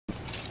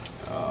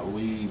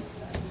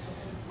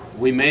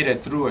We made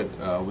it through it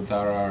with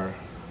our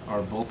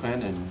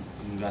bullpen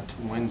and got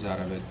 2 wins out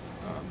of it.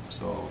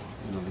 So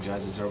the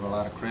guys deserve a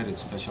lot of credit,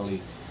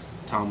 especially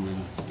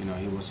Tomlin.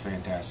 He was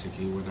fantastic.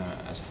 He went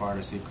as far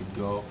as he could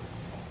go,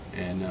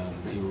 and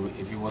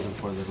if it wasn't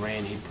for the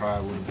rain, he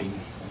probably would have been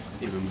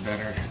even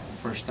better.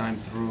 First time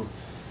through,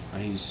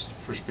 his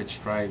first pitch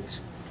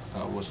strikes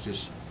was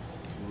just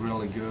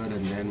really good,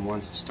 and then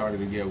once it started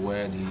to get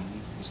wet, he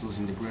was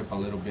losing the grip a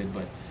little bit,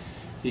 but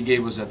he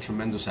gave us a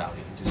tremendous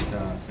outing, just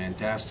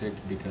fantastic,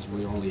 because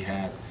we only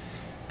had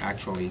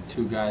actually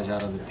 2 guys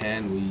out of the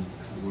pen. We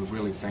were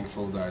really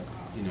thankful that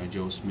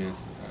Joe Smith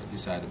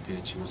decided to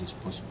pitch. He wasn't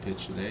supposed to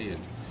pitch today,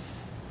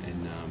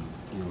 and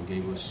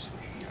gave us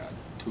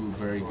 2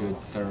 very good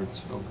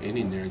thirds of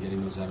inning there,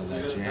 getting us out of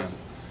that jam.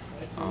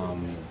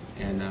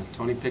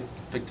 Tony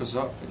picked us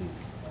up, and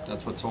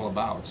that's what it's all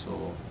about.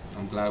 So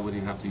I'm glad we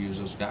didn't have to use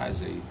those guys.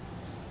 They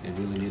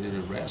really needed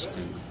a rest,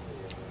 and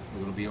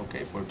we're going to be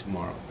okay for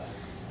tomorrow.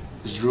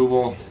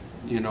 Struble,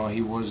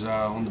 he was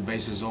on the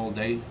bases all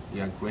day. He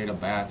had great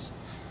at-bats,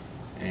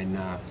 and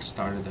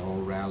started the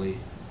whole rally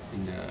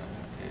in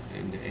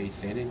the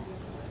 8th inning.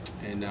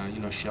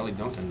 And Shelly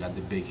Duncan got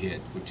the big hit,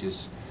 which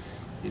is,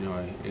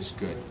 it's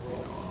good.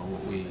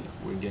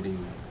 We're getting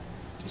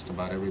just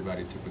about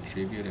everybody to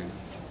contribute, and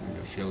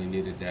Shelly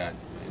needed that,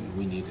 and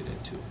we needed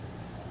it too.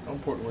 How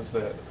important was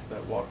that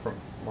walk from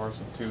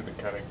Morrison too to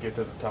kind of get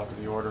to the top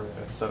of the order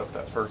and set up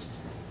that first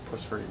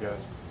push for you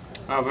guys?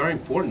 Very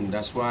important.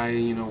 That's why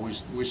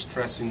we're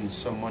stressing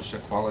so much the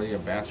quality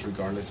of bats,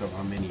 regardless of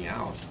how many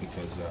outs,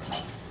 because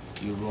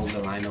you roll the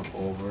lineup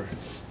over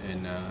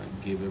and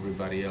give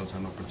everybody else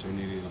an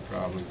opportunity to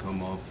probably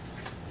come up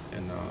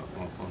and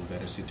on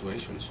better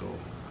situations. So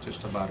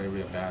just about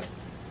every at bat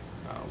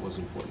was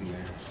important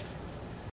there.